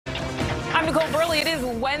I'm Nicole Burley. It is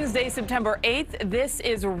Wednesday, September 8th. This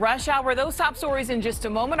is Rush Hour. Those top stories in just a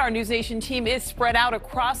moment. Our News Nation team is spread out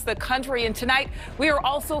across the country. And tonight, we are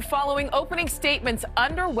also following opening statements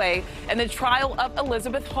underway in the trial of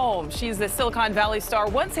Elizabeth Holmes. She's the Silicon Valley star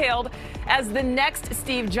once hailed as the next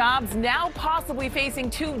Steve Jobs, now possibly facing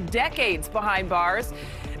 2 decades behind bars.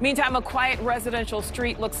 Meantime, a quiet residential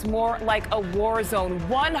street looks more like a war zone.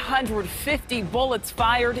 150 bullets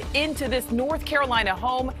fired into this North Carolina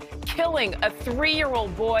home, killing a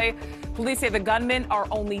 3-year-old boy. Police say the gunmen are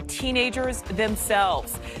only teenagers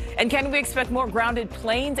themselves. And can we expect more grounded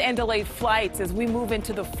planes and delayed flights as we move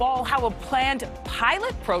into the fall? How a planned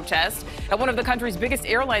pilot protest at one of the country's biggest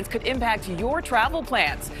airlines could impact your travel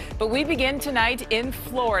plans. But we begin tonight in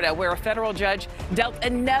Florida, where a federal judge dealt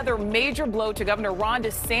another major blow to Governor Ron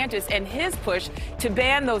DeSantis and his push to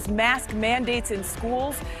ban those mask mandates in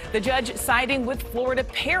schools. The judge siding with Florida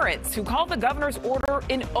parents who called the governor's order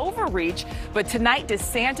an overreach. But tonight,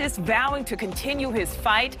 DeSantis vowing to continue his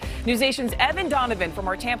fight. News Nation's Evan Donovan from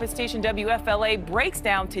our Tampa station WFLA breaks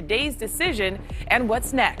down today's decision and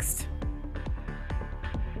what's next.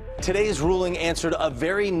 Today's ruling answered a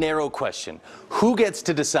very narrow question. Who gets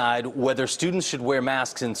to decide whether students should wear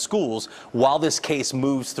masks in schools while this case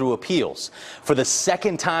moves through appeals? For the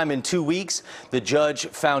second time in 2 weeks, the judge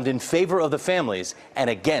found in favor of the families and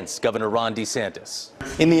against Governor Ron DeSantis.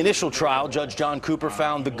 In the initial trial, Judge John Cooper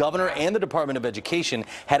found the governor and the Department of Education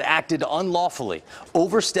had acted unlawfully,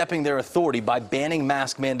 overstepping their authority by banning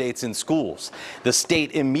mask mandates in schools. The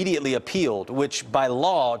state immediately appealed, which by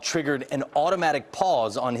law triggered an automatic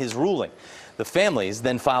pause on his ruling. The families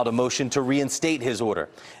then filed a motion to reinstate his order.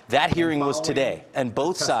 That hearing was today, and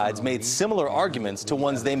both sides made similar arguments to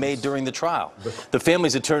ones they made during the trial. The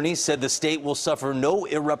families' attorneys said the state will suffer no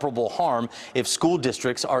irreparable harm if school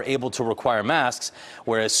districts are able to require masks,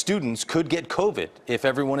 whereas students could get COVID if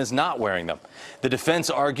everyone is not wearing them. The defense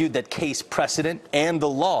argued that case precedent and the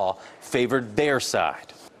law favored their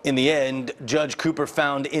side. In the end, Judge Cooper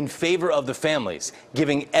found in favor of the families,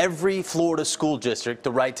 giving every Florida school district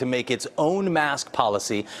the right to make its own mask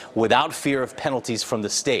policy without fear of penalties from the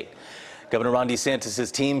state. Governor Ron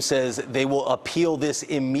DeSantis' team says they will appeal this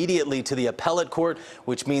immediately to the appellate court,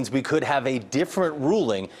 which means we could have a different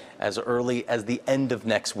ruling as early as the end of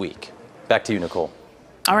next week. Back to you, Nicole.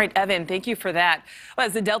 All right, Evan, thank you for that. Well,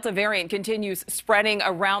 as the Delta variant continues spreading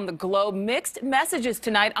around the globe, mixed messages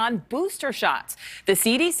tonight on booster shots. The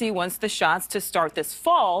CDC wants the shots to start this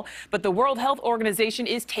fall, but the World Health Organization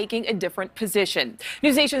is taking a different position.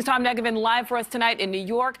 News Nation's Tom Negovin live for us tonight in New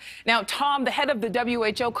York. Now, Tom, the head of the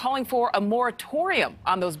WHO calling for a moratorium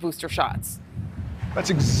on those booster shots. That's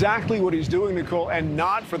exactly what he's doing, Nicole, and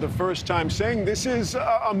not for the first time, saying this is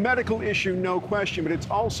a medical issue, no question, but it's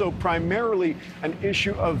also primarily an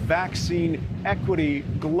issue of vaccine equity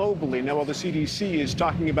globally. Now, while the CDC is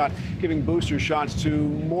talking about giving booster shots to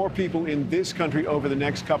more people in this country over the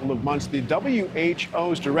next couple of months, the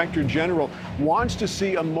WHO's Director General wants to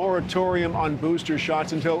see a moratorium on booster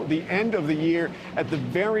shots until the end of the year at the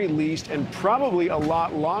very least, and probably a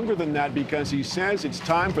lot longer than that, because he says it's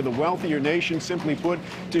time for the wealthier nations, simply put,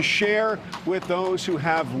 to share with those who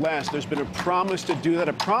have less. There's been a promise to do that,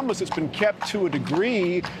 a promise that's been kept to a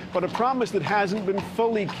degree, but a promise that hasn't been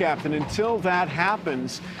fully kept. And until that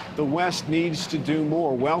happens, the West needs to do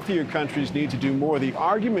more. Wealthier countries need to do more. The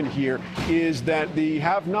argument here is that the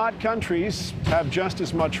have-not countries have just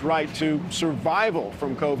as much right to survival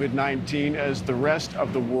from COVID-19 as the rest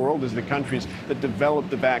of the world, as the countries that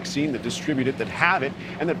develop the vaccine, that distribute it, that have it,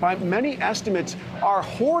 and that by many estimates are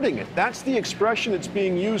hoarding it. That's the expression that's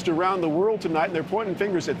being used around the world tonight, and they're pointing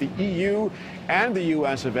fingers at the EU and the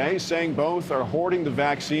US of A, saying both are hoarding the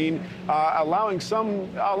vaccine, allowing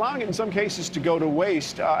it in some cases to go to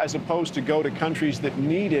waste as opposed to go to countries that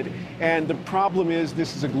need it. And the problem is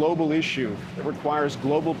this is a global issue that requires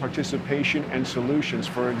global participation and solutions.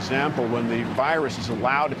 For example, when the virus is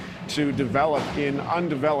allowed to develop in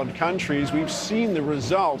undeveloped countries, we've seen the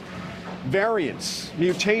result. Variants,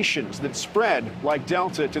 mutations that spread like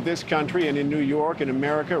Delta to this country, and in New York and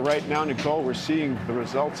America right now, Nicole, we're seeing the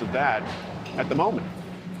results of that at the moment.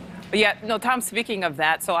 Yeah, no, Tom, speaking of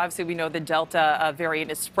that, so obviously we know the Delta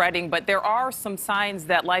variant is spreading, but there are some signs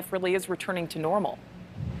that life really is returning to normal.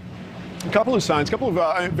 A couple of signs, a couple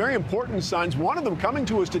of very important signs. One of them coming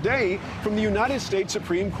to us today from the United States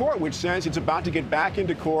Supreme Court, which says it's about to get back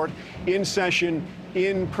into court in session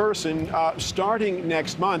in person starting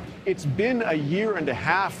next month. It's been a year and a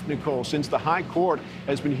half, Nicole, since the High Court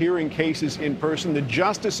has been hearing cases in person. The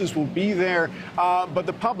justices will be there, but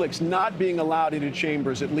the public's not being allowed into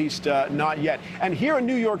chambers, at least not yet. And here in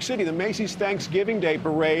New York City, the Macy's Thanksgiving Day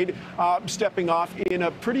Parade stepping off in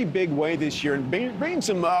a pretty big way this year and bringing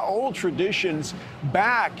some old traditions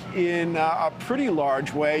back in a pretty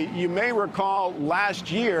large way. You may recall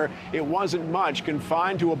last year it wasn't much,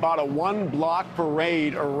 confined to about a one-block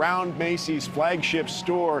parade around Macy's flagship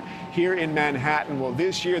store here in Manhattan. Well,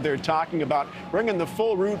 this year they're talking about bringing the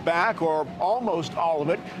full route back, or almost all of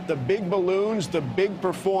it. The big balloons, the big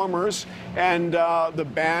performers, and the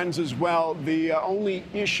bands as well. The only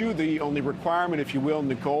issue, the only requirement, if you will,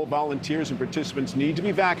 Nicole, volunteers and participants need to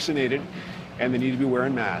be vaccinated, and they need to be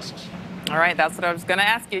wearing masks. All right, that's what I was going to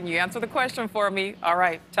ask you, and you answered the question for me. All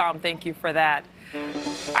right, Tom, thank you for that.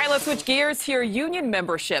 All right, let's switch gears here. Union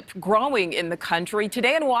membership growing in the country.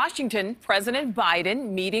 Today in Washington, President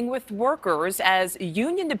Biden meeting with workers as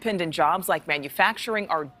union-dependent jobs like manufacturing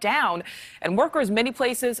are down, and workers many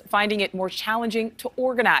places finding it more challenging to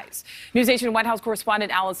organize. NewsNation White House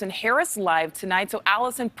correspondent Allison Harris live tonight. So,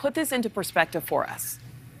 Allison, put this into perspective for us.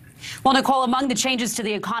 Well, Nicole, among the changes to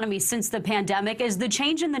the economy since the pandemic is the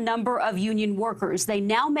change in the number of union workers. They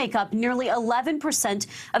now make up nearly 11%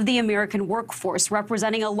 of the American workforce,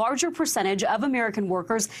 representing a larger percentage of American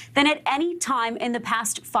workers than at any time in the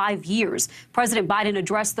past 5 years. President Biden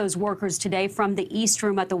addressed those workers today from the East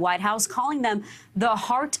Room at the White House, calling them the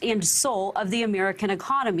heart and soul of the American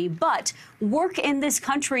economy. But work in this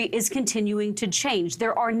country is continuing to change.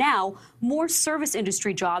 There are now more service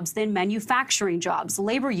industry jobs than manufacturing jobs.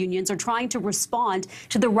 Labor unions are trying to respond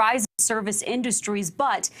to the rise of service industries,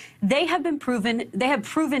 but they have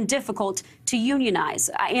proven difficult to unionize.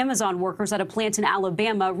 Amazon workers at a plant in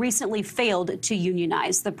Alabama recently failed to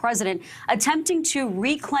unionize. The president, attempting to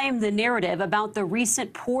reclaim the narrative about the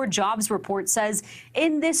recent poor jobs report, says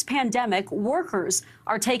in this pandemic, workers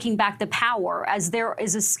are taking back the power as there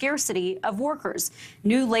is a scarcity of workers.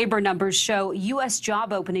 New labor numbers show U.S.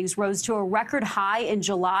 job openings rose to a record high in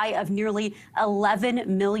July of nearly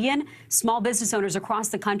 11 million. Small business owners across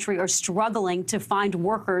the country are struggling to find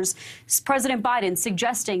workers. President Biden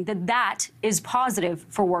suggesting that that is positive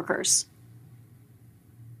for workers.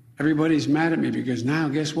 Everybody's mad at me because now,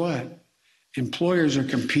 guess what? Employers are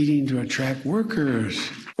competing to attract workers.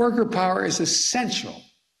 Worker power is essential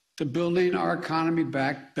to building our economy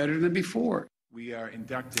back better than before. We are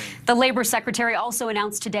inducting. The Labor Secretary also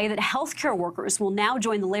announced today that healthcare workers will now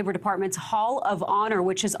join the Labor Department's Hall of Honor,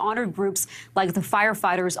 which has honored groups like the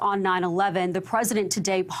firefighters on 9/11. The president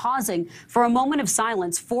today pausing for a moment of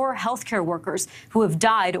silence for healthcare workers who have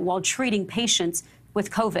died while treating patients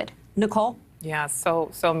with COVID. Nicole? Yeah,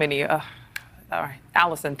 so many. All right,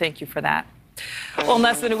 Allison, thank you for that. Well, in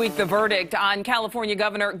less than a week, the verdict on California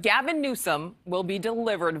Governor Gavin Newsom will be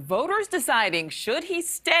delivered. Voters deciding should he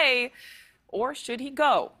stay or should he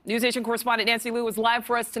go? NewsNation correspondent Nancy Liu is live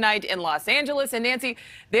for us tonight in Los Angeles. And Nancy,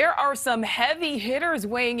 there are some heavy hitters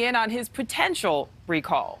weighing in on his potential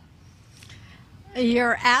recall.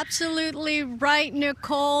 You're absolutely right,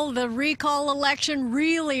 Nicole. The recall election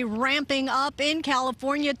really ramping up in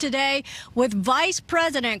California today, with Vice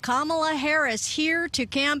President Kamala Harris here to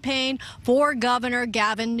campaign for Governor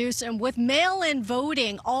Gavin Newsom. With mail-in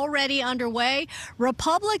voting already underway,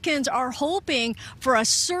 Republicans are hoping for a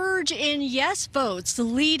surge in yes votes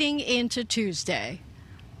leading into Tuesday.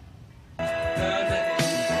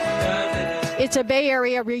 It's a Bay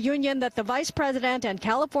Area reunion that the vice president and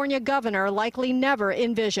California governor likely never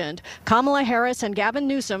envisioned. Kamala Harris and Gavin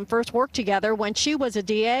Newsom first worked together when she was a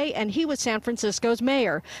DA and he was San Francisco's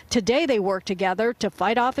mayor. Today they work together to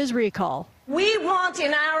fight off his recall. We want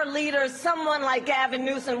in our leaders someone like Gavin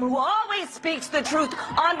Newsom who always speaks the truth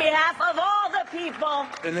on behalf of all the people.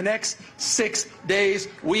 In the next 6 days,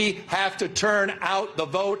 we have to turn out the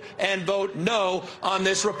vote and vote no on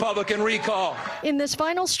this Republican recall. In this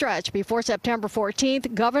final stretch before September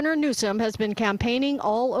 14th, Governor Newsom has been campaigning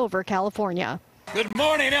all over California. Good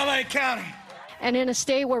morning, L.A. County. And in a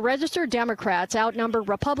state where registered Democrats outnumber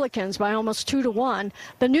Republicans by almost 2 to 1,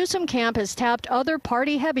 the Newsom camp has tapped other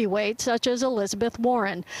party heavyweights such as Elizabeth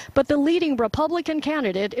Warren. But the leading Republican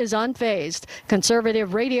candidate is unfazed.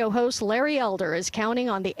 Conservative radio host Larry Elder is counting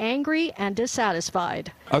on the angry and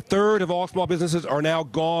dissatisfied. A third of all small businesses are now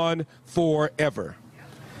gone forever.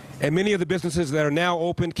 And many of the businesses that are now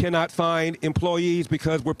open cannot find employees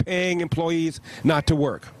because we're paying employees not to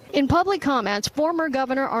work. In public comments, former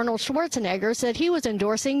Governor Arnold Schwarzenegger said he was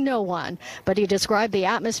endorsing no one, but he described the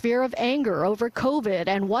atmosphere of anger over COVID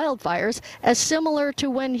and wildfires as similar to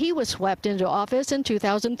when he was swept into office in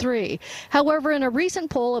 2003. However, in a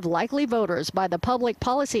recent poll of likely voters by the Public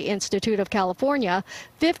Policy Institute of California,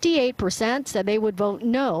 58% said they would vote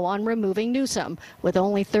no on removing Newsom, with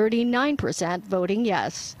only 39% voting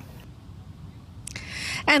yes.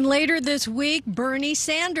 And later this week, Bernie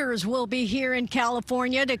Sanders will be here in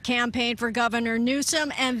California to campaign for Governor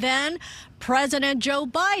Newsom, and then President Joe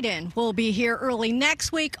Biden will be here early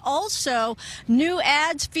next week. Also, new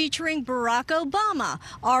ads featuring Barack Obama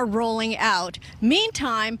are rolling out.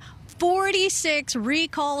 Meantime, 46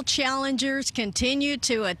 recall challengers continue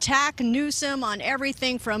to attack Newsom on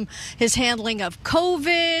everything from his handling of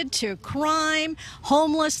COVID to crime,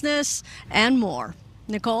 homelessness, and more.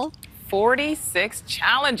 Nicole? 46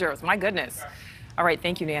 challengers. My goodness. All right.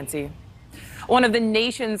 Thank you, Nancy. One of the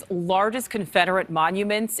nation's largest Confederate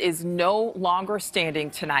monuments is no longer standing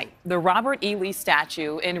tonight. The Robert E. Lee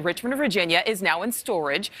statue in Richmond, Virginia is now in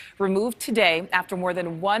storage, removed today after more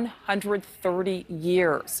than 130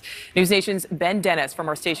 years. News Nation's Ben Dennis from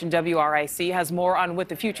our station WRIC has more on what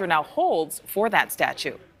the future now holds for that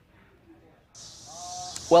statue.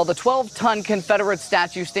 Well, the 12-ton Confederate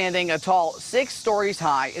statue standing a tall 6 stories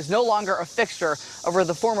high is no longer a fixture over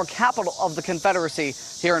the former capital of the Confederacy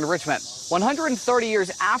here in Richmond. 130 years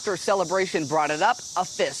after celebration brought it up, a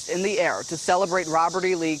fist in the air to celebrate Robert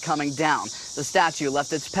E. Lee coming down. The statue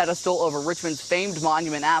left its pedestal over Richmond's famed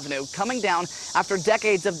Monument Avenue, coming down after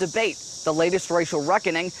decades of debate, the latest racial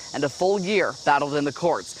reckoning, and a full year battled in the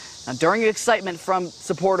courts. Now, during excitement from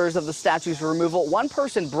supporters of the statue's removal, one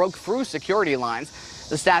person broke through security lines.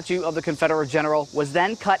 The statue of the Confederate general was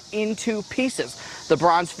then cut into pieces. The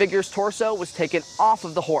bronze figure's torso was taken off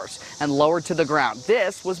of the horse and lowered to the ground.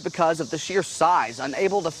 This was because of the sheer size,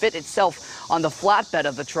 unable to fit itself on the flatbed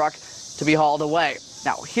of the truck to be hauled away.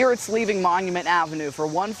 Now, here it's leaving Monument Avenue for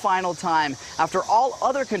one final time after all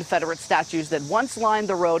other Confederate statues that once lined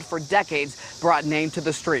the road for decades brought name to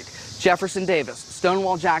the street. Jefferson Davis,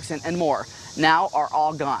 Stonewall Jackson, and more now are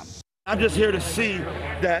all gone. I'm just here to see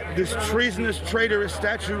that this treasonous, traitorous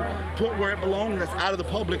statue put where it belongs, that's out of the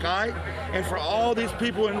public eye. And for all these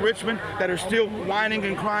people in Richmond that are still whining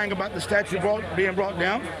and crying about the statue being brought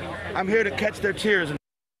down, I'm here to catch their tears.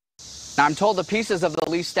 Now, I'm told the pieces of the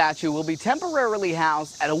Lee statue will be temporarily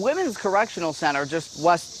housed at a women's correctional center just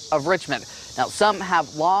west of Richmond. Now, some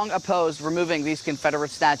have long opposed removing these Confederate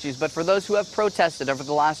statues, but for those who have protested over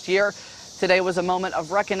the last year, today was a moment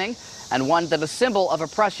of reckoning, and one that a symbol of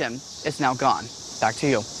oppression is now gone. Back to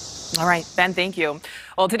you. All right, Ben, thank you.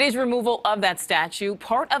 Well, today's removal of that statue,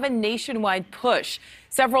 part of a nationwide push.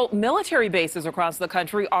 Several military bases across the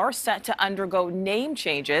country are set to undergo name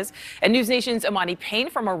changes. And News Nation's Imani Payne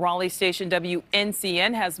from our Raleigh station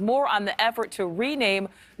WNCN has more on the effort to rename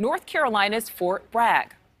North Carolina's Fort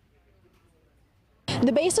Bragg.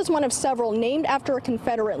 The base is one of several named after a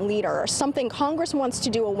Confederate leader, something Congress wants to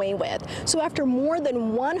do away with. So after more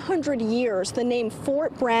than 100 years, the name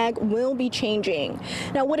Fort Bragg will be changing.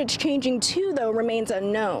 Now, what it's changing to, though, remains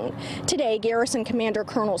unknown. Today, Garrison Commander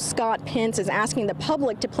Colonel Scott Pence is asking the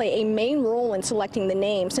public to play a main role in selecting the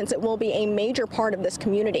name, since it will be a major part of this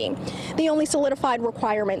community. The only solidified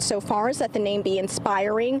requirement so far is that the name be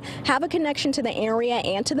inspiring, have a connection to the area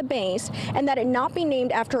and to the base, and that it not be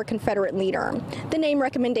named after a Confederate leader. The name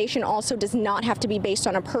recommendation also does not have to be based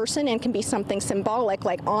on a person and can be something symbolic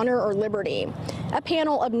like honor or liberty. A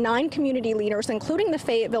panel of 9 community leaders, including the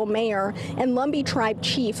Fayetteville mayor and Lumbee tribe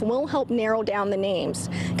chief, will help narrow down the names.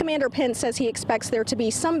 Commander Pence says he expects there to be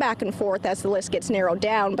some back and forth as the list gets narrowed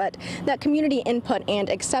down, but that community input and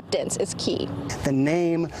acceptance is key. The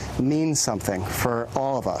name means something for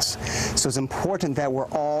all of us, so it's important that we're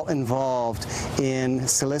all involved in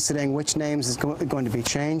soliciting which names is going to be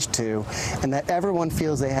changed to, and that everyone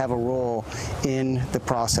feels they have a role in the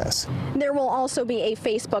process. There will also be a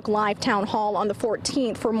Facebook Live town hall on the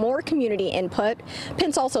 14th for more community input.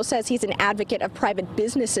 Pence also says he's an advocate of private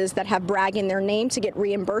businesses that have Bragg in their name to get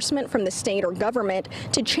reimbursement from the state or government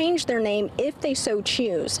to change their name if they so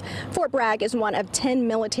choose. Fort Bragg is one of 10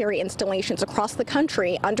 military installations across the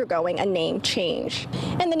country undergoing a name change.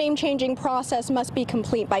 And the name changing process must be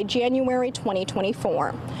complete by January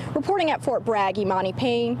 2024. Reporting at Fort Bragg, Imani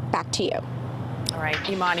Payne, back to you. All right,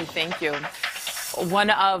 Imani, thank you. One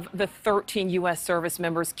of the 13 U.S. service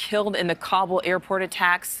members killed in the Kabul airport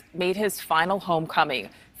attacks made his final homecoming.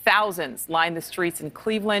 Thousands lined the streets in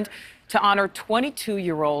Cleveland to honor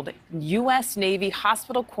 22-year-old U.S. Navy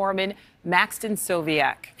Hospital Corpsman Maxton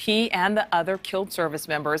Soviak. He and the other killed service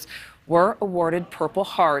members were awarded Purple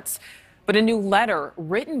Hearts. But But a new letter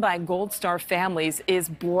written by Gold Star families is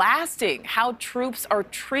blasting how troops are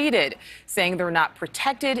treated, saying they're not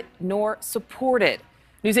protected nor supported.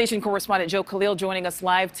 NewsNation correspondent Joe Khalil joining us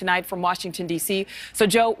live tonight from Washington, D.C. So,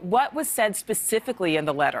 Joe, what was said specifically in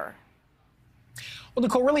the letter? Well,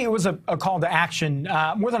 Nicole, really, it was a call to action.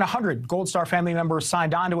 More than 100 Gold Star family members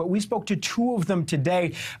signed on to it. We spoke to 2 of them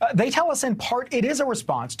today. They tell us, in part, it is a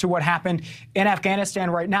response to what happened in Afghanistan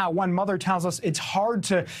right now. One mother tells us it's hard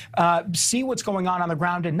to see what's going on the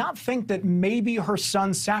ground and not think that maybe her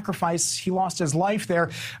son's sacrifice, he lost his life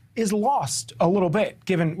there, is lost a little bit,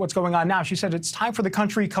 given what's going on now. She said it's time for the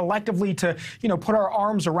country collectively to, put our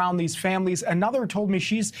arms around these families. Another told me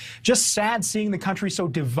she's just sad seeing the country so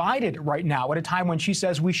divided right now at a time when she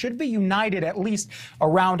says we should be united at least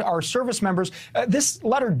around our service members. This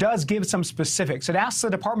letter does give some specifics. It asks the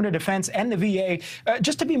Department of Defense and the VA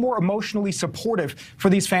just to be more emotionally supportive for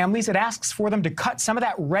these families. It asks for them to cut some of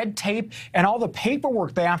that red tape and all the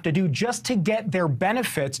paperwork they have to do just to get their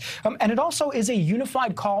benefits. And it also is a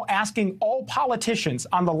unified call asking all politicians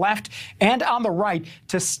on the left and on the right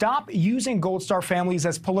to stop using Gold Star families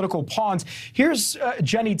as political pawns. Here's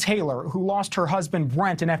Jenny Taylor, who lost her husband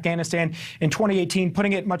Brent in Afghanistan in 2018,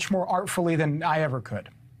 putting it much more artfully than I ever could.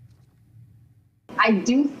 I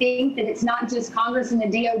do think that it's not just Congress and the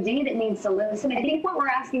DOD that needs to listen. I think what we're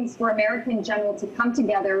asking is for America in general to come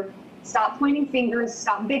together, stop pointing fingers,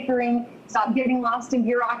 stop bickering, stop getting lost in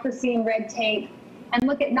bureaucracy and red tape, and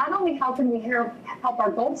look at not only how can we help our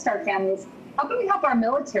Gold Star families, how can we help our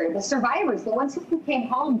military, the survivors, the ones who came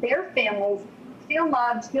home, their families feel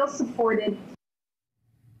loved, feel supported.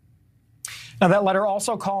 Now, that letter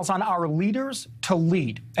also calls on our leaders to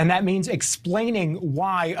lead, and that means explaining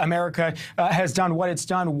why America has done what it's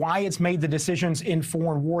done, why it's made the decisions in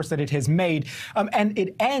foreign wars that it has made. And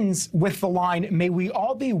it ends with the line, may we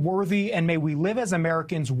all be worthy and may we live as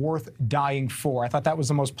Americans worth dying for. I thought that was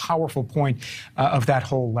the most powerful point of that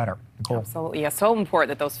whole letter. Nicole. Absolutely. Yeah, so important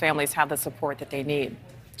that those families have the support that they need.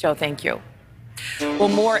 Joe, thank you. Well,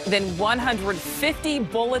 more than 150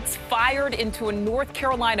 bullets fired into a North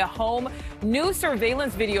Carolina home. New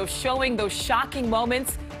surveillance video showing those shocking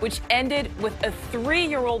moments, which ended with a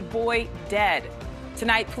 3-year-old boy dead.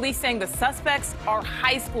 Tonight, police saying the suspects are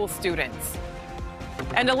high school students.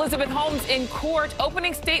 And Elizabeth Holmes in court.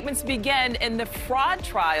 Opening statements began in the fraud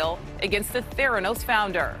trial against the Theranos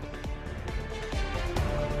founder.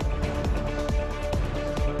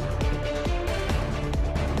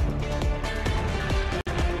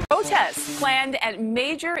 Protests planned at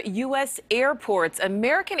major U.S. airports.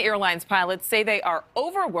 American Airlines pilots say they are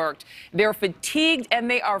overworked, they're fatigued, and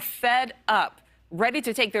they are fed up, ready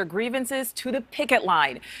to take their grievances to the picket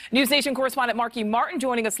line. NewsNation correspondent Marky Martin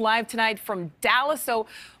joining us live tonight from Dallas. So,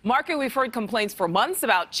 Marky, we've heard complaints for months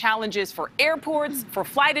about challenges for airports, for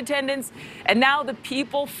flight attendants, and now the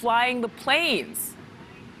people flying the planes.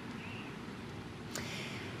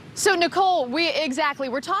 So, Nicole,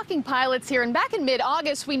 we're talking pilots here. And back in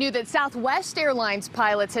mid-August, we knew that Southwest Airlines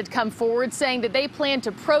pilots had come forward saying that they plan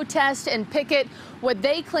to protest and picket what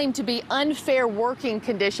they claim to be unfair working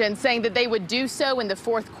conditions, saying that they would do so in the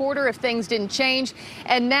fourth quarter if things didn't change.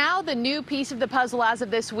 And now the new piece of the puzzle as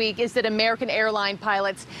of this week is that American airline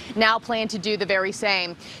pilots now plan to do the very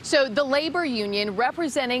same. So the labor union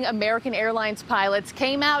representing American Airlines pilots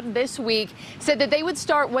came out this week, said that they would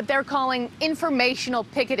start what they're calling informational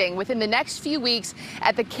picketing within the next few weeks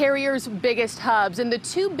at the carrier's biggest hubs. And the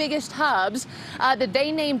 2 biggest hubs that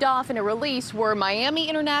they named off in a release were Miami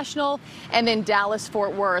International and then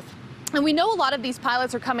Dallas-Fort Worth. And we know a lot of these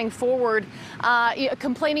pilots are coming forward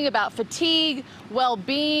complaining about fatigue,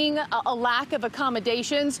 well-being, a lack of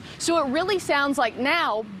accommodations. So it really sounds like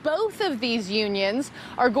now both of these unions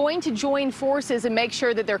are going to join forces and make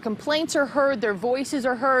sure that their complaints are heard, their voices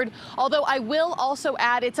are heard. Although I will also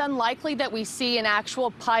add it's unlikely that we see an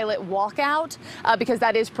actual pilot walkout because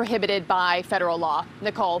that is prohibited by federal law.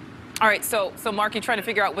 Nicole. All right, so Mark, you're trying to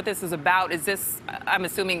figure out what this is about. Is this, I'm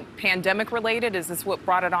assuming, pandemic related? Is this what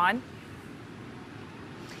brought it on?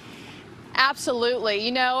 Absolutely.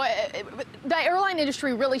 You know, the airline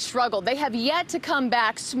industry really struggled. They have yet to come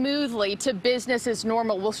back smoothly to business as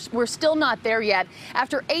normal. We're still not there yet.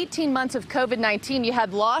 After 18 months of COVID-19, you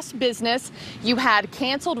had lost business, you had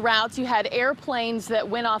canceled routes, you had airplanes that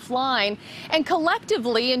went offline. And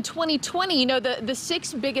collectively in 2020, you know, the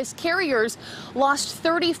 6 biggest carriers lost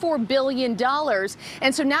 $34 billion.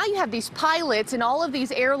 And so now you have these pilots and all of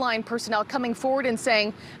these airline personnel coming forward and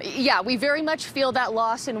saying, yeah, we very much feel that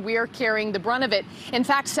loss and we're carrying bearing the brunt of it. In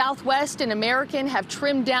fact, Southwest and American have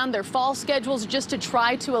trimmed down their fall schedules just to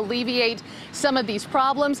try to alleviate some of these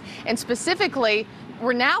problems. And specifically,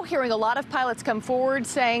 we're now hearing a lot of pilots come forward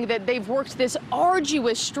saying that they've worked this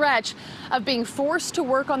arduous stretch of being forced to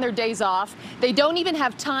work on their days off. They don't even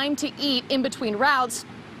have time to eat in between routes.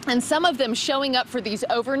 And some of them showing up for these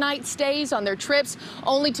overnight stays on their trips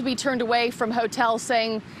only to be turned away from hotels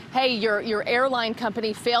saying, hey, your airline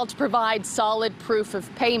company failed to provide solid proof of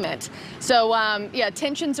payment. So, yeah,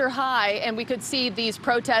 tensions are high, and we could see these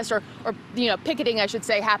protests or picketing, I should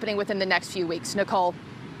say, happening within the next few weeks. Nicole.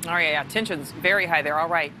 All right, yeah, tension's very high there. All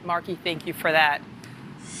right, Marky, thank you for that.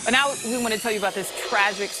 But now we want to tell you about this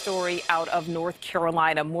tragic story out of North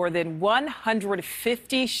Carolina. More than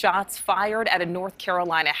 150 shots fired at a North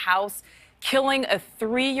Carolina house, killing a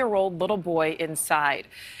 3-year-old little boy inside.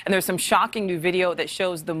 And there's some shocking new video that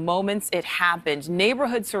shows the moments it happened.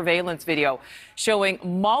 Neighborhood surveillance video showing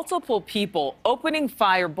multiple people opening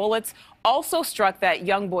fire. Bullets also struck that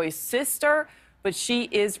young boy's sister, but she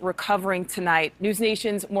is recovering tonight. News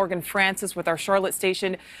Nation's Morgan Francis with our Charlotte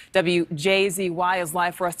station, WJZY, is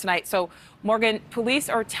live for us tonight. So, Morgan, police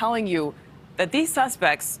are telling you that these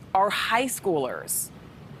suspects are high schoolers.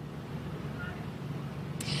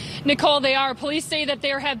 Nicole, they are. Police say that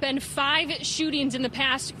there have been 5 shootings in the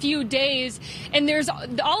past few days, and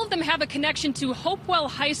all of them have a connection to Hopewell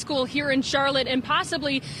High School here in Charlotte and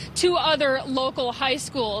possibly 2 other local high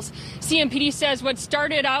schools. CMPD says what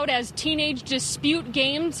started out as teenage dispute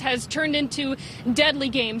games has turned into deadly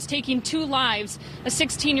games, taking 2 lives. A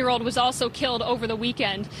 16-year-old was also killed over the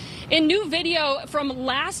weekend. In new video from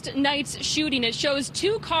last night's shooting, it shows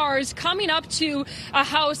 2 cars coming up to a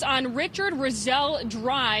house on Richard Roselle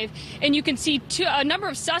Drive. And you can see a number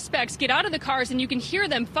of suspects get out of the cars, and you can hear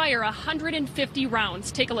them fire 150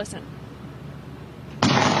 rounds. Take a listen.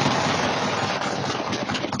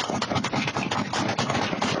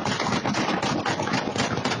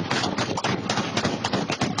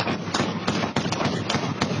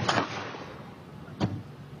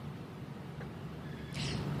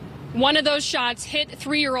 One of those shots hit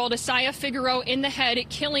 3-year-old Asaya Figueroa in the head,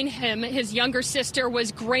 killing him. His younger sister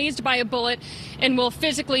was grazed by a bullet and will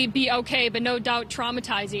physically be okay, but no doubt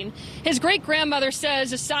traumatizing. His great-grandmother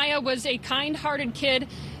says Asaya was a kind-hearted kid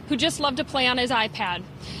who just loved to play on his iPad.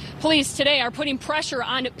 Police today are putting pressure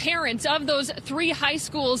on parents of those 3 high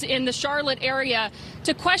schools in the Charlotte area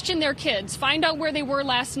to question their kids, find out where they were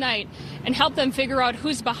last night, and help them figure out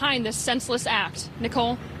who's behind this senseless act.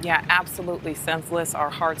 Nicole? Yeah, absolutely senseless.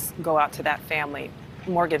 Our hearts go out to that family.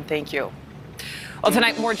 Morgan, thank you. Well,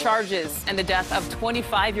 tonight, more charges and the death of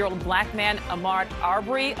 25-year-old black man Ahmaud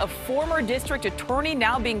Arbery, a former district attorney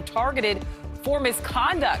now being targeted for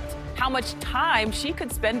misconduct. How much time she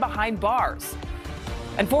could spend behind bars.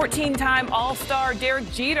 And 14-time All-Star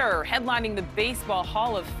Derek Jeter headlining the Baseball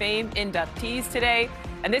Hall of Fame inductees today.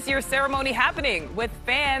 And this year's ceremony happening with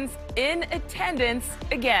fans in attendance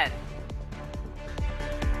again.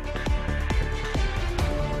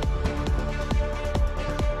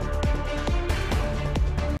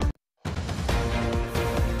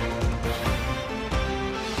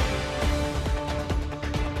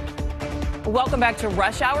 Welcome back to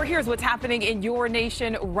Rush Hour. Here's what's happening in your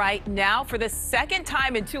nation right now. For the second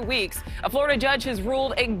time in 2 weeks, a Florida judge has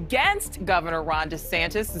ruled against Governor Ron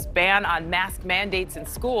DeSantis' ban on mask mandates in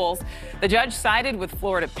schools. The judge sided with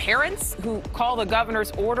Florida parents who call the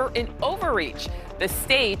governor's order an overreach. The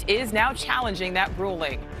state is now challenging that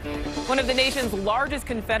ruling. One of the nation's largest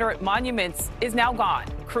Confederate monuments is now gone.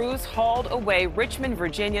 Crews hauled away Richmond,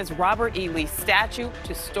 Virginia's Robert E. Lee statue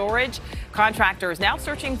to storage. Contractors now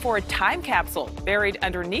searching for a time capsule buried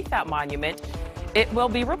underneath that monument. It will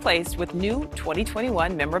be replaced with new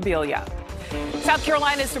 2021 memorabilia. South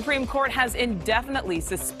Carolina's Supreme Court has indefinitely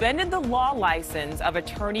suspended the law license of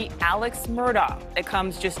attorney Alex Murdaugh. It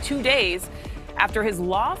comes just 2 days after his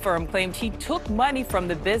law firm claimed he took money from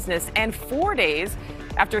the business, and 4 days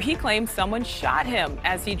after he claimed someone shot him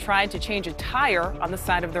as he tried to change a tire on the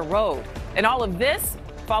side of the road. And all of this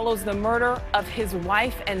follows the murder of his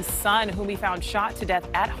wife and son, whom he found shot to death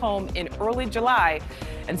at home in early July.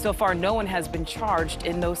 And so far, no one has been charged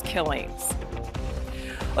in those killings.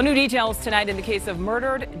 Well, new details tonight in the case of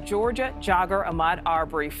murdered Georgia jogger Ahmaud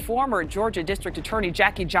Arbery. Former Georgia District Attorney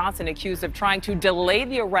Jackie Johnson accused of trying to delay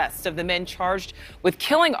the arrest of the men charged with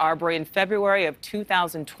killing Arbery in February of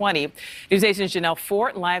 2020. News Nation's Janelle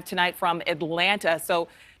Fort live tonight from Atlanta. So,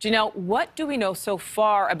 Janelle, what do we know so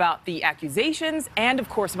far about the accusations and, of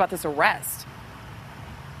course, about this arrest?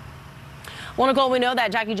 Well, Nicole, we know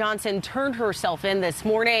that Jackie Johnson turned herself in this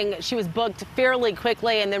morning. She was booked fairly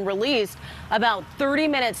quickly and then released about 30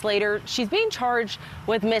 minutes later. She's being charged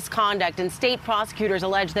with misconduct, and state prosecutors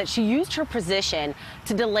allege that she used her position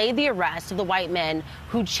to delay the arrest of the white men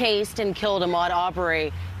who chased and killed Ahmaud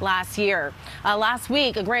Arbery last year. Last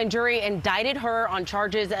week, a grand jury indicted her on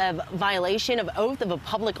charges of violation of oath of a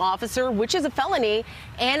public officer, which is a felony,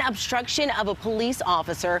 and obstruction of a police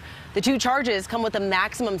officer. The two charges come with a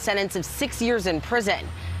maximum sentence of 6 years in prison.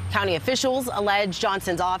 County officials allege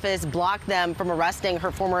Johnson's office blocked them from arresting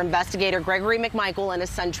her former investigator Gregory McMichael and his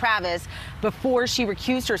son Travis before she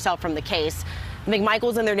recused herself from the case. The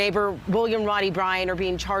McMichaels and their neighbor William Roddy Bryan are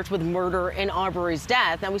being charged with murder in Arbery's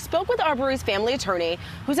death. Now, we spoke with Arbery's family attorney,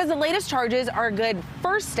 who says the latest charges are a good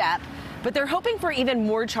first step, but they're hoping for even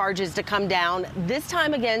more charges to come down, this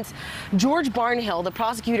time against George Barnhill, the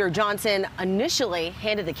prosecutor Johnson initially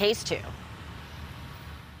handed the case to.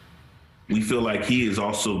 We feel like he is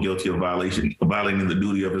also guilty of violating the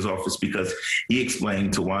duty of his office because he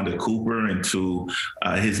explained to Wanda Cooper and to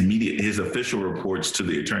his official reports to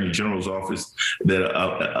the Attorney General's office that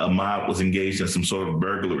a mob was engaged in some sort of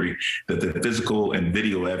burglary, that the physical and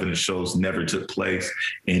video evidence shows never took place.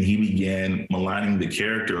 And he began maligning the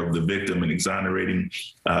character of the victim and exonerating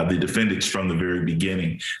the defendants from the very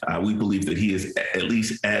beginning. We believe that he is at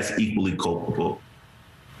least as equally culpable.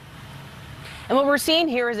 And what we're seeing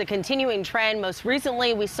here is a continuing trend. Most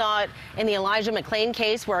recently, we saw it in the Elijah McClain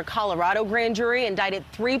case, where a Colorado grand jury indicted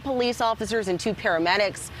 3 police officers and 2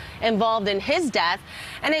 paramedics involved in his death.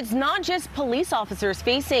 And it's not just police officers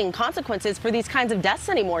facing consequences for these kinds of deaths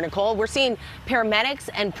anymore, Nicole. We're seeing paramedics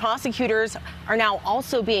and prosecutors are now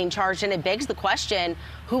also being charged, and it begs the question,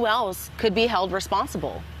 who else could be held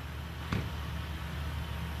responsible?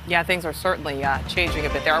 Yeah, things are certainly changing a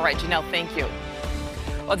bit there. All right, Janelle, thank you.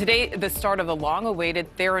 Well, today, the start of the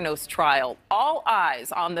long-awaited Theranos trial. All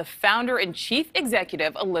eyes on the founder and chief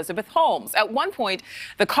executive, Elizabeth Holmes. At one point,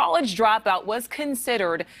 the college dropout was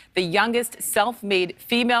considered the youngest self-made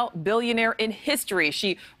female billionaire in history.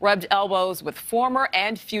 She rubbed elbows with former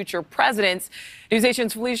and future presidents.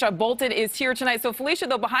 NewsNation's Felicia Bolton is here tonight. So, Felicia,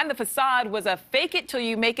 though, behind the facade was a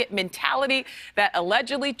fake-it-till-you-make-it mentality that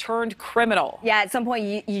allegedly turned criminal. Yeah, at some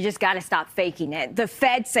point, you just got to stop faking it. The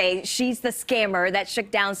feds say she's the scammer that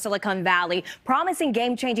shook down Silicon Valley, promising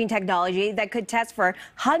game-changing technology that could test for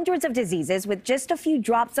hundreds of diseases with just a few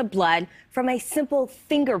drops of blood from a simple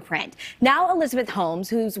fingerprint. Now, Elizabeth Holmes,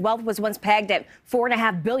 whose wealth was once pegged at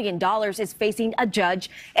 $4.5 billion, is facing a judge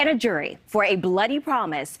and a jury for a bloody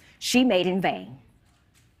promise she made in vain.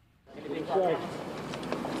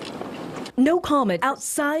 No comment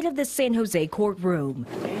outside of the San Jose courtroom.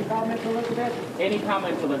 Any comments, Elizabeth? Any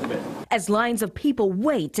comments, Elizabeth? As lines of people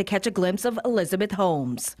wait to catch a glimpse of Elizabeth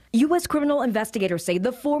Holmes. U.S. criminal investigators say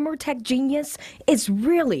the former tech genius is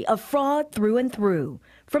really a fraud through and through.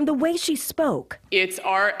 From the way she spoke. It's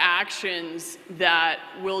our actions that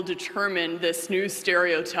will determine this new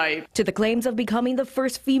stereotype. To the claims of becoming the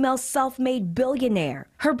first female self-made billionaire.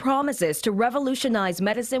 Her promises to revolutionize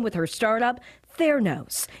medicine with her startup,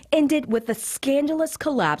 Theranos, ended with the scandalous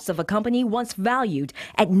collapse of a company once valued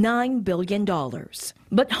at $9 billion.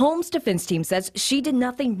 But Holmes' defense team says she did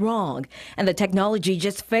nothing wrong, and the technology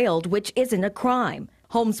just failed, which isn't a crime.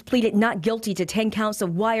 Holmes pleaded not guilty to 10 counts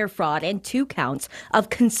of wire fraud and 2 counts of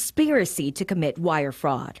conspiracy to commit wire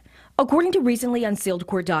fraud. According to recently unsealed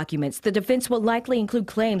court documents, the defense will likely include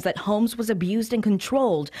claims that Holmes was abused and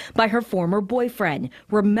controlled by her former boyfriend,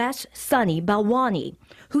 Ramesh Sunny Balwani,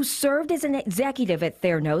 who served as an executive at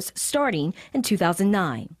Theranos starting in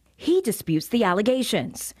 2009. He disputes the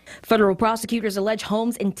allegations. Federal prosecutors allege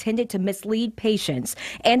Holmes intended to mislead patients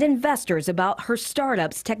and investors about her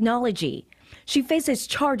startup's technology. She faces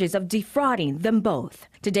charges of defrauding them both.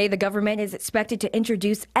 Today, the government is expected to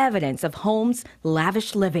introduce evidence of Holmes'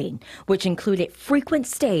 lavish living, which included frequent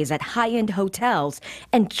stays at high-end hotels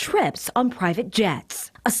and trips on private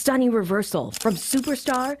jets. A stunning reversal from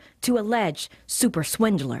superstar to alleged super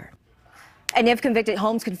swindler. And if convicted,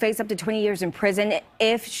 Holmes could face up to 20 years in prison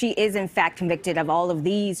if she is in fact convicted of all of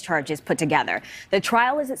these charges put together. The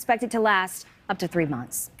trial is expected to last up to 3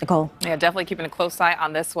 months. Nicole? Yeah, definitely keeping a close eye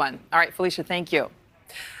on this one. All right, Felicia, thank you.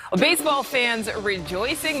 Well, baseball fans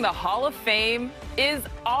rejoicing the Hall of Fame is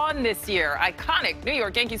on this year. Iconic New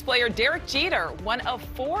York Yankees player Derek Jeter, one of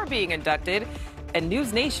 4 being inducted, and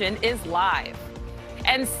News Nation is live.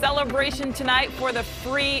 And celebration tonight for the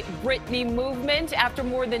Free Britney movement. After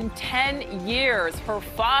more than 10 years, her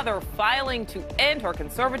father filing to end her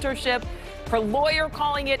conservatorship, her lawyer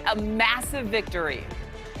calling it a massive victory.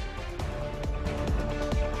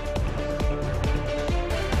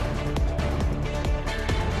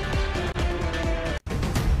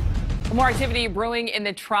 More activity brewing in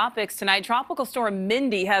the tropics tonight. Tropical storm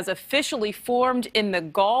Mindy has officially formed in the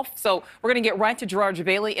Gulf. So we're going to get right to Gerard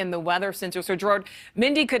Bailey in the Weather Center. So Gerard,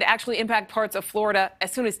 Mindy could actually impact parts of Florida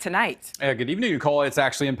as soon as tonight. Yeah, good evening, Nicole. It's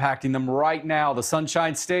actually impacting them right now. The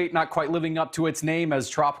Sunshine State not quite living up to its name, as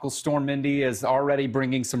Tropical Storm Mindy is already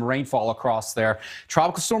bringing some rainfall across there.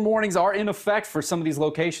 Tropical storm warnings are in effect for some of these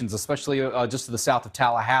locations, especially just to the south of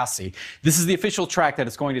Tallahassee. This is the official track that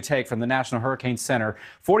it's going to take from the National Hurricane Center.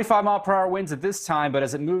 45-mile-per-hour winds at this time, but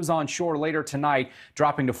as it moves on shore later tonight,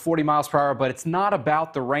 dropping to 40 miles per hour. But it's not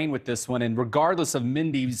about the rain with this one. And regardless of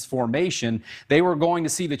Mindy's formation, they were going to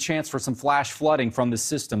see the chance for some flash flooding from this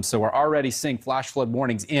system. So we're already seeing flash flood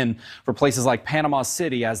warnings in for places like Panama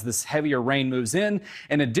City as this heavier rain moves in.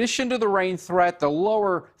 In addition to the rain threat, the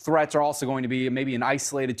lower threats are also going to be maybe an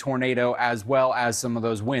isolated tornado, as well as some of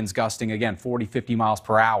those winds gusting, again, 40, 50 miles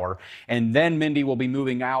per hour. And then Mindy will be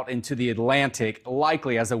moving out into the Atlantic,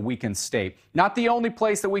 likely as a weakened state. Not the only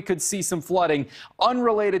place that we could see some flooding.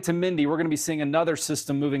 Unrelated to Mindy, we're going to be seeing another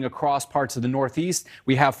system moving across parts of the Northeast.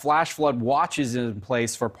 We have flash flood watches in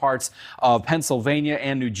place for parts of Pennsylvania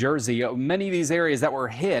and New Jersey. Many of these areas that were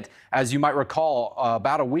hit, as you might recall,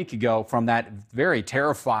 about a week ago from that very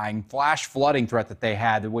terrifying flash flooding threat that they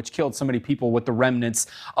had, which killed so many people with the remnants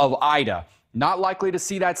of Ida. Not likely to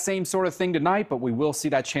see that same sort of thing tonight, but we will see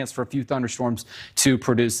that chance for a few thunderstorms to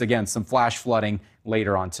produce, again, some flash flooding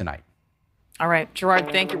later on tonight. All right,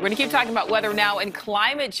 Gerard, thank you. We're going to keep talking about weather now, and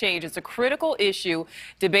climate change is a critical issue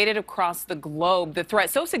debated across the globe. The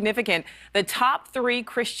threat so significant, the top 3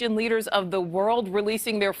 Christian leaders of the world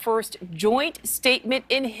releasing their first joint statement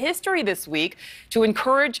in history this week to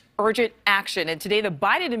encourage urgent action. And today, the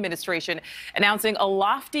Biden administration announcing a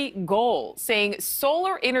lofty goal, saying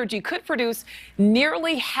solar energy could produce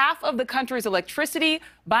nearly half of the country's electricity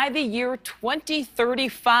by the year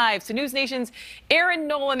 2035. So News Nation's Aaron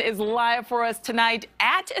Nolan is live for us tonight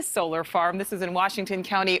at a solar farm. This is in Washington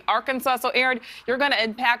County, Arkansas. So Aaron, you're going to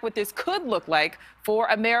unpack what this could look like for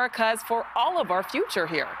America's, for all of our future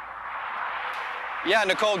here. Yeah,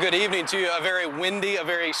 Nicole, good evening to you. A very windy, a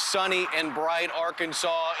very sunny and bright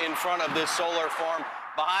Arkansas in front of this solar farm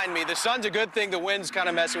behind me. The sun's a good thing. The wind's kind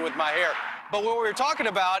of messing with my hair. But what we're talking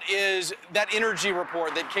about is that energy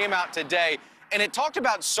report that came out today. And it talked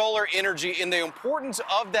about solar energy and the importance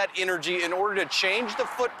of that energy in order to change the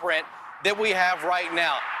footprint that we have right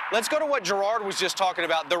now. Let's go to what Gerard was just talking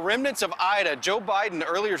about, the remnants of Ida. Joe Biden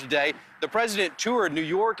earlier today, the president toured New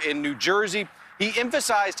York and New Jersey. He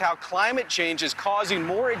emphasized how climate change is causing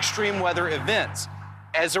more extreme weather events.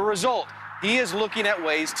 As a result, he is looking at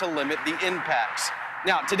ways to limit the impacts.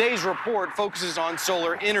 Now, today's report focuses on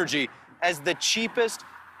solar energy as the cheapest,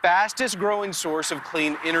 fastest growing source of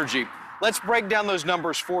clean energy. Let's break down those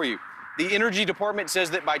numbers for you. The Energy Department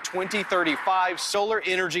says that by 2035, solar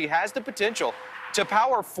energy has the potential to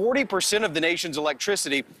power 40% of the nation's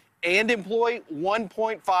electricity and employ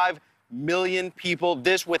 1.5 million people,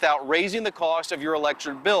 this without raising the cost of your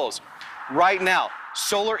electric bills. Right now,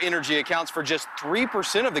 solar energy accounts for just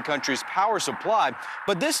 3% of the country's power supply,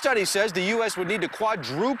 but this study says the U.S. would need to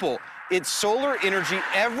quadruple its solar energy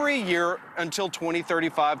every year until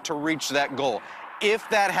 2035 to reach that goal. If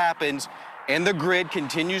that happens and the grid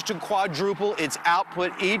continues to quadruple its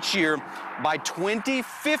output each year, by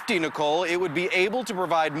 2050, Nicole, it would be able to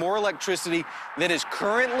provide more electricity than is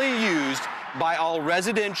currently used by all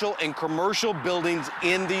residential and commercial buildings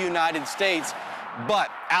in the United States.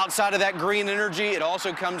 But outside of that green energy, it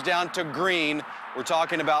also comes down to green. We're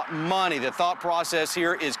talking about money. The thought process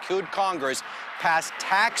here is, could Congress pass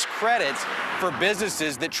tax credits for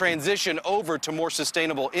businesses that transition over to more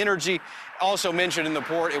sustainable energy? Also mentioned in the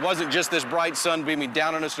report, it wasn't just this bright sun beaming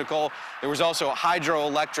down on us, Nicole. There was also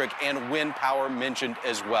hydroelectric and wind power mentioned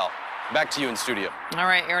as well. Back to you in studio. All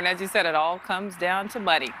right, Aaron, as you said, it all comes down to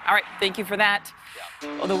money. All right, thank you for that.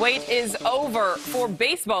 Well, the wait is over for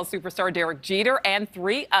baseball superstar Derek Jeter and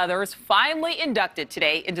 3 others finally inducted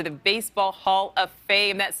today into the Baseball Hall of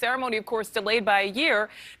Fame. That ceremony, of course, delayed by a year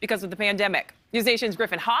because of the pandemic. News Nation's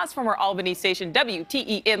Griffin Haas from our Albany station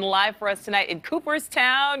WTEN live for us tonight in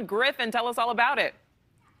Cooperstown. Griffin, tell us all about it.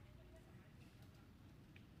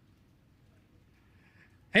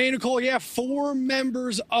 Hey, Nicole, yeah, 4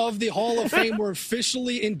 members of the Hall of Fame were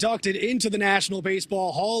officially inducted into the National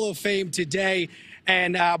Baseball Hall of Fame today.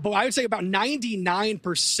 And but I would say about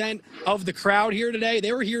 99% of the crowd here today,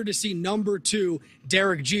 they were here to see number 2,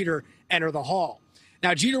 Derek Jeter, enter the Hall.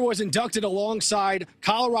 Now, Jeter was inducted alongside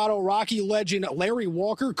Colorado Rocky legend Larry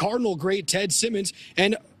Walker, Cardinal great Ted Simmons,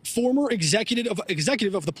 and former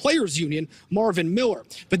executive of the Players Union, Marvin Miller.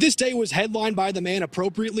 But this day was headlined by the man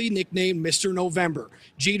appropriately nicknamed Mr. November.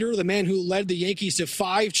 Jeter, the man who led the Yankees to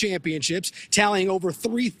 5 championships, tallying over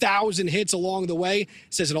 3,000 hits along the way,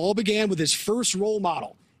 says it all began with his first role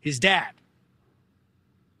model, his dad.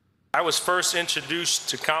 I was first introduced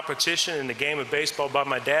to competition in the game of baseball by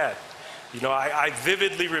my dad. You know, I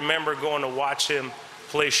vividly remember going to watch him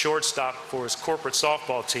play shortstop for his corporate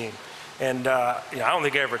softball team. And I don't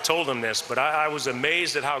think I ever told him this, but I was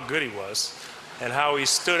amazed at how good he was and how he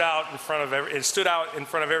stood out in front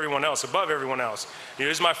of everyone else, above everyone else. He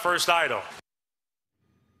was my first idol.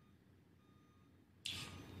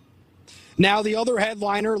 Now, the other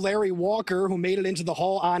headliner, Larry Walker, who made it into the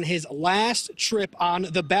Hall on his last trip on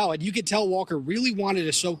the ballot. You could tell Walker really wanted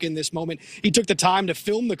to soak in this moment. He took the time to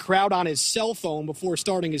film the crowd on his cell phone before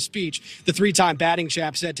starting his speech. The 3-time batting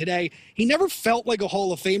champ said today he never felt like a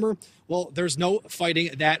Hall of Famer. Well, there's no fighting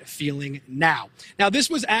that feeling now. Now, this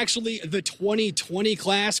was actually the 2020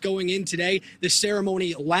 class going in today. The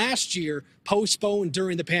ceremony last year postponed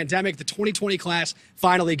during the pandemic. The 2020 class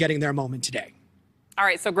finally getting their moment today. All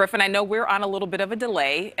right, so Griffin, I know we're on a little bit of a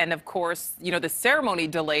delay, and of course, you know, the ceremony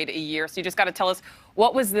delayed a year, so you just got to tell us,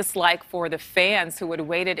 what was this like for the fans who had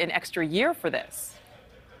waited an extra year for this?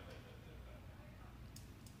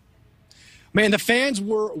 Man, the fans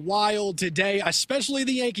were wild today, especially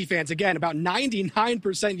the Yankee fans. Again, about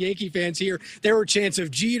 99% Yankee fans here. There were chants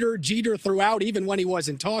of Jeter throughout, even when he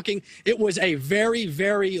wasn't talking. It was a very,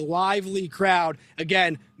 very lively crowd.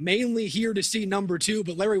 Again, mainly here to see number 2,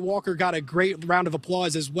 but Larry Walker got a great round of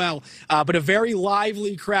applause as well. But a very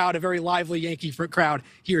lively crowd, a very lively Yankee crowd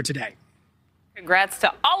here today. Congrats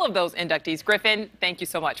to all of those inductees. Griffin, thank you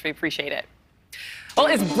so much. We appreciate it. Well,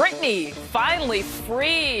 is Britney finally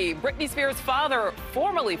free? Britney Spears' father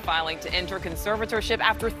formally filing to enter conservatorship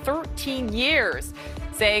after 13 years,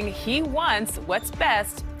 saying he wants what's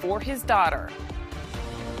best for his daughter.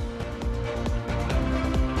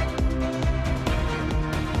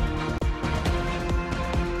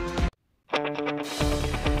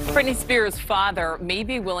 Britney Spears' father may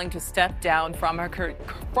be willing to step down from her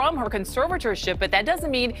conservatorship, but that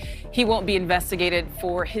doesn't mean he won't be investigated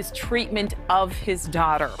for his treatment of his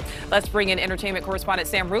daughter. Let's bring in entertainment correspondent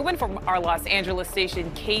Sam Rubin from our Los Angeles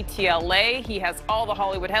station KTLA. He has all the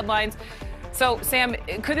Hollywood headlines. So, Sam,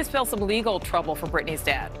 could this spell some legal trouble for Britney's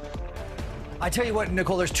dad? I tell you what,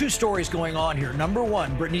 Nicole, there's 2 stories going on here. Number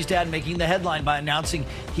one, Britney's dad making the headline by announcing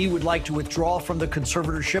he would like to withdraw from the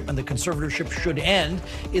conservatorship and the conservatorship should end.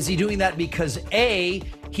 Is he doing that because, A,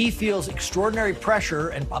 he feels extraordinary pressure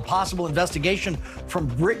and a possible investigation from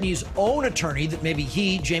Britney's own attorney that maybe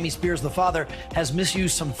he, Jamie Spears, the father, has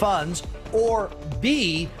misused some funds, or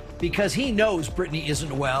B, because he knows Britney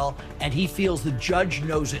isn't well and he feels the judge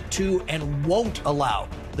knows it too and won't allow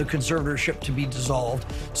the conservatorship to be dissolved.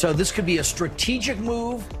 So this could be a strategic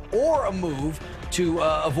move or a move to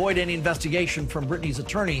avoid any investigation from Britney's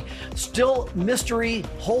attorney. Still mystery.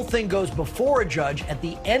 Whole thing goes before a judge at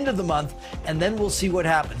the end of the month, and then we'll see what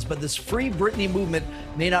happens. But this Free Britney movement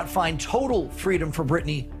may not find total freedom for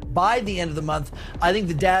Britney by the end of the month. I think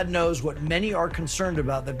the dad knows what many are concerned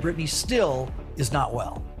about, that Britney still is not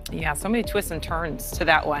well. Yeah, so many twists and turns to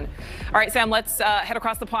that one. All right, Sam, let's head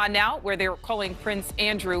across the pond now, where they're calling Prince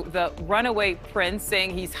Andrew the runaway prince,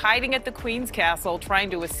 saying he's hiding at the Queen's castle, trying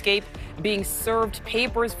to escape being served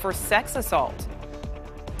papers for sex assault.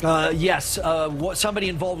 Yes, somebody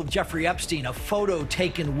involved with Jeffrey Epstein, a photo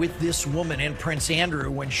taken with this woman and Prince Andrew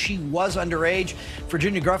when she was underage.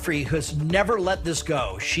 Virginia Guthrie has never let this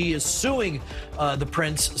go. She is suing the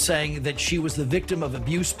prince, saying that she was the victim of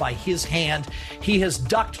abuse by his hand. He has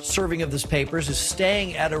ducked serving of these papers, is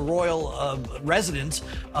staying at a royal residence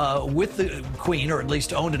with the Queen, or at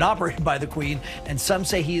least owned and operated by the Queen, and some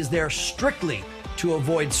say he is there strictly to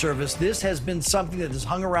avoid service. This has been something that has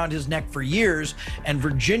hung around his neck for years, and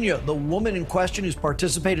Virginia, the woman in question who's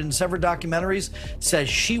participated in several documentaries, says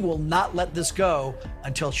she will not let this go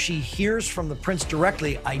until she hears from the prince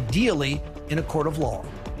directly, ideally in a court of law.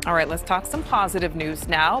 All right, let's talk some positive news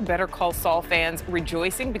now. Better Call Saul fans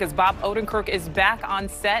rejoicing because Bob Odenkirk is back on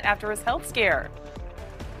set after his health scare.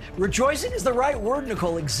 Rejoicing is the right word,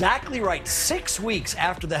 Nicole. Exactly right. 6 weeks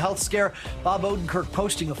after the health scare, Bob Odenkirk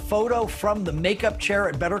posting a photo from the makeup chair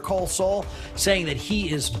at Better Call Saul, saying that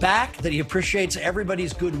he is back, that he appreciates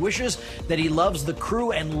everybody's good wishes, that he loves the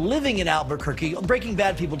crew and living in Albuquerque. Breaking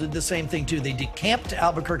Bad people did the same thing, too. They decamped to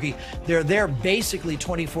Albuquerque. They're there basically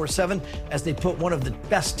 24/7 as they put one of the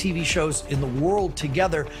best TV shows in the world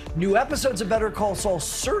together. New episodes of Better Call Saul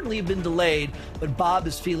certainly have been delayed, but Bob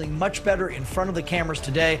is feeling much better in front of the cameras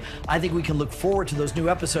today. I think we can look forward to those new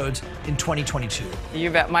episodes in 2022. You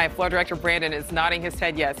bet. My floor director, Brandon, is nodding his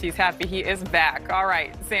head yes. He's happy he is back. All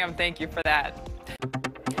right, Sam, thank you for that.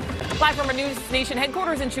 Live from our News Nation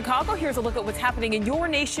headquarters in Chicago, here's a look at what's happening in your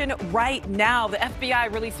nation right now. The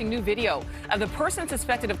FBI releasing new video of the person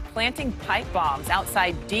suspected of planting pipe bombs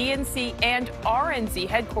outside DNC and RNC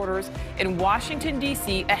headquarters in Washington,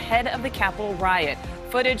 D.C. ahead of the Capitol riot.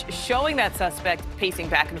 Footage showing that suspect pacing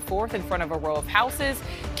back and forth in front of a row of houses,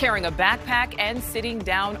 carrying a backpack and sitting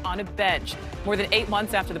down on a bench. More than 8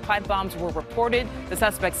 months after the pipe bombs were reported, the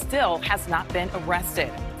suspect still has not been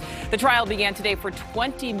arrested. The trial began today for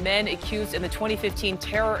 20 men accused in the 2015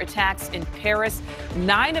 terror attacks in Paris.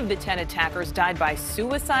 9 of the 10 attackers died by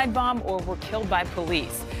suicide bomb or were killed by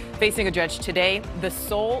police. Facing a judge today, the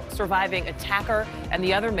sole surviving attacker and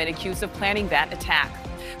the other men accused of planning that attack.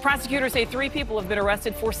 Prosecutors say 3 people have been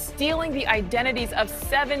arrested for stealing the identities of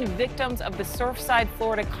 7 victims of the Surfside,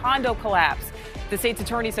 Florida condo collapse. The state's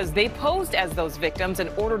attorney says they posed as those victims and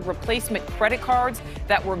ordered replacement credit cards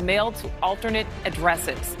that were mailed to alternate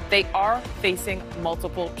addresses. They are facing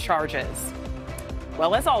multiple charges.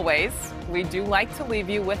 Well, as always, we do like to leave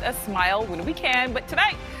you with a smile when we can, but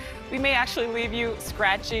tonight we may actually leave you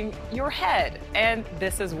scratching your head. And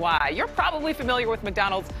this is why. You're probably familiar with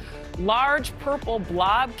McDonald's large purple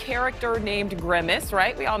blob character named Grimace,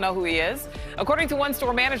 right? We all know who he is. According to one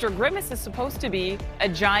store manager, Grimace is supposed to be a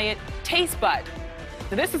giant taste bud.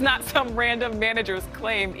 Now, this is not some random manager's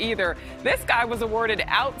claim either. This guy was awarded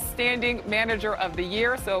Outstanding Manager of the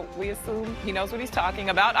Year, so we assume he knows what he's talking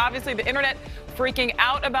about. Obviously, the internet freaking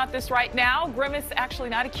out about this right now. Grimace actually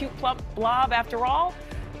not a cute plump blob after all,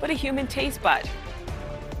 but a human taste bud.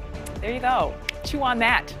 There you go. Chew on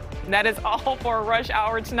that. And that is all for Rush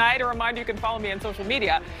Hour tonight. A reminder, you can follow me on social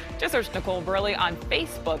media. Just search Nicole Burley on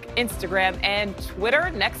Facebook, Instagram, and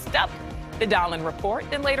Twitter. Next up, the Dahlin Report.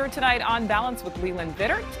 Then later tonight on Balance with Leland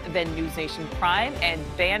Vittert, then News Nation Prime and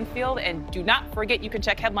Banfield. And do not forget, you can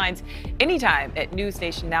check headlines anytime at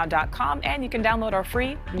newsnationnow.com, and you can download our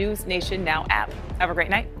free News Nation Now app. Have a great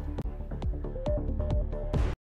night.